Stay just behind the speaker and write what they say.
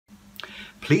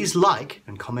please like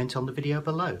and comment on the video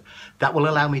below. That will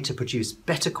allow me to produce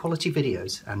better quality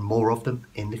videos and more of them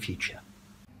in the future.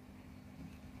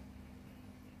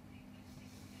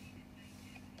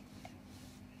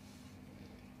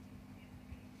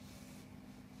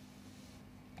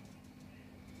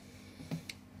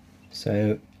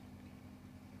 So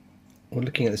we're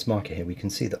looking at this market here. We can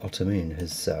see that Otter Moon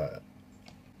has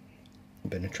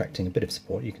been attracting a bit of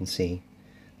support. You can see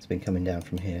it's been coming down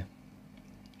from here.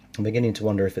 I'm beginning to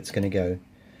wonder if it's going to go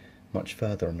much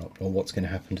further or not, or what's going to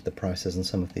happen to the prices and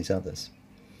some of these others.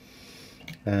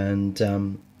 And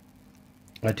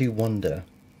I do wonder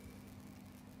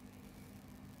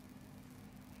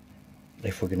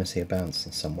if we're going to see a bounce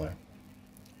somewhere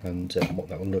and what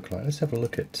that will look like. Let's have a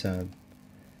look at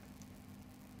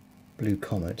Blue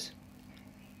Comet.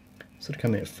 Sort of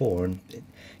coming at 4, and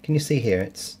can you see here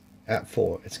it's at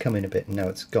 4, it's come in a bit and now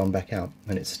it's gone back out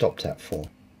and it's stopped at 4.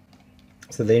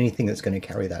 So the only thing that's going to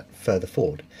carry that further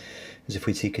forward is if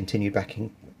we see continued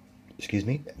backing,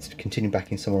 continued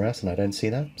backing somewhere else, and I don't see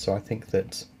that. So I think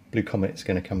that Blue Comet is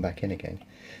going to come back in again.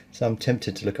 So I'm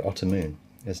tempted to look at Otter Moon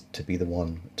as to be the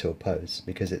one to oppose,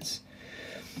 because it's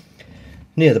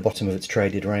near the bottom of its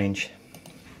traded range,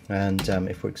 and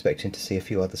if we're expecting to see a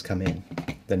few others come in,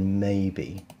 then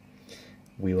maybe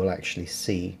we will actually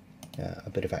see a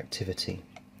bit of activity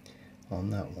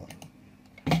on that one.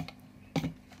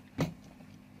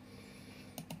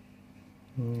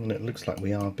 And it looks like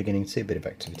we are beginning to see a bit of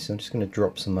activity, so I'm just going to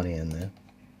drop some money in there.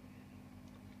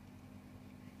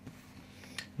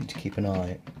 Need to keep an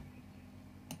eye on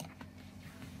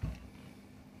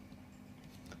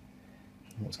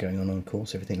what's going on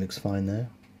course. Everything looks fine there.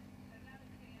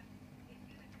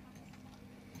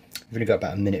 We've only got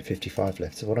about 1:55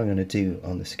 left, so what I'm going to do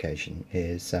on this occasion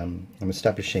is I'm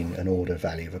establishing an order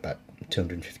value of about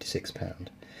 £256.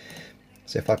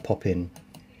 So if I pop in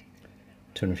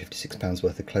 £256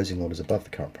 worth of closing orders above the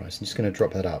current price, I'm just going to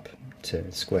drop that up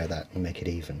to square that and make it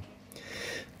even.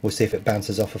 We'll see if it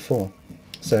bounces off a 4.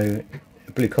 So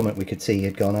Blue Comet, we could see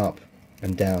had gone up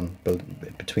and down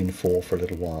between 4 for a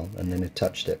little while, and then it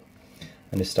touched it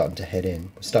and is starting to head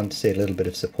in. We're starting to see a little bit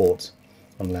of support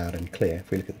on Loud and Clear.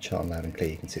 If we look at the chart on Loud and Clear,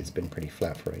 you can see it's been pretty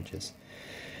flat for ages.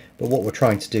 But what we're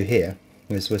trying to do here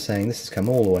is we're saying this has come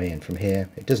all the way in from here.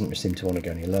 It doesn't seem to want to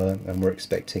go any lower, and we're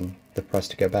expecting the price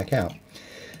to go back out.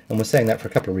 And we're saying that for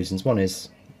a couple of reasons. One is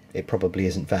it probably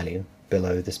isn't value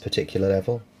below this particular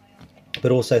level,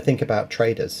 but also think about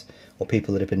traders or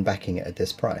people that have been backing it at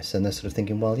this price, and they're sort of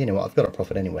thinking, well, you know what, I've got a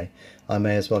profit anyway, I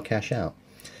may as well cash out.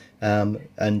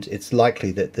 And it's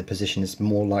likely that the position is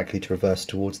more likely to reverse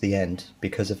towards the end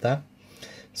because of that.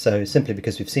 So simply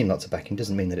because we've seen lots of backing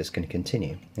doesn't mean that it's going to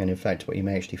continue. And in fact, what you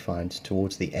may actually find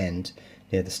towards the end,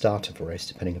 near the start of a race,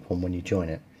 depending upon when you join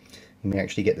it, you may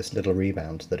actually get this little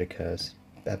rebound that occurs.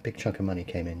 A big chunk of money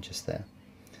came in just there.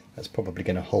 That's probably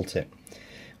going to halt it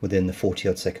within the 40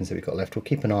 odd seconds that we've got left. We'll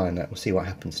keep an eye on that. We'll see what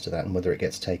happens to that and whether it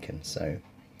gets taken. So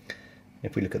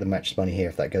if we look at the matched money here,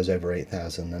 if that goes over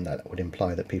 8,000, then that would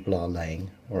imply that people are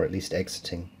laying, or at least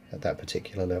exiting at that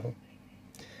particular level.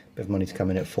 Bit of money's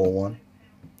come in at 4-1.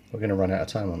 We're going to run out of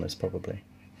time on this probably.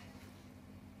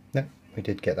 No, we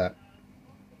did get that.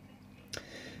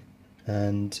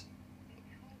 And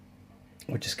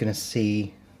we're just going to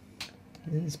see,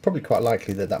 it's probably quite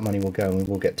likely that that money will go and we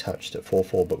will get touched at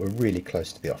 4-4, but we're really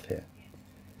close to the off here.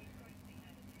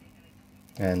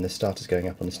 And the starter's going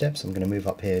up on the steps. I'm going to move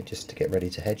up here just to get ready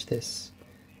to hedge this.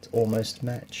 It's almost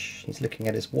match. He's looking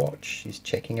at his watch. He's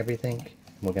checking everything.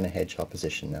 And we're going to hedge our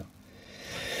position now.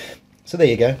 So there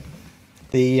you go.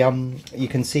 You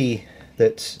can see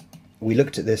that we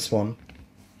looked at this one.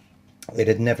 It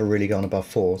had never really gone above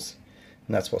 4s.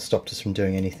 And that's what stopped us from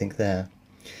doing anything there.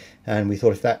 And we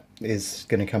thought if that is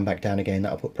going to come back down again,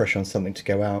 that'll put pressure on something to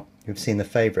go out. We've seen the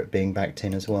favourite being backed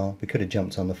in as well. We could have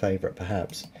jumped on the favourite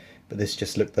perhaps, but this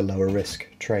just looked the lower risk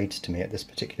trade to me at this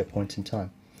particular point in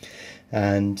time.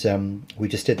 And we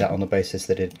just did that on the basis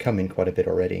that it had come in quite a bit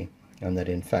already, and that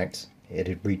in fact it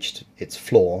had reached its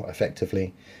floor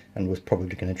effectively and was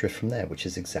probably going to drift from there, which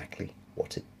is exactly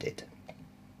what it did.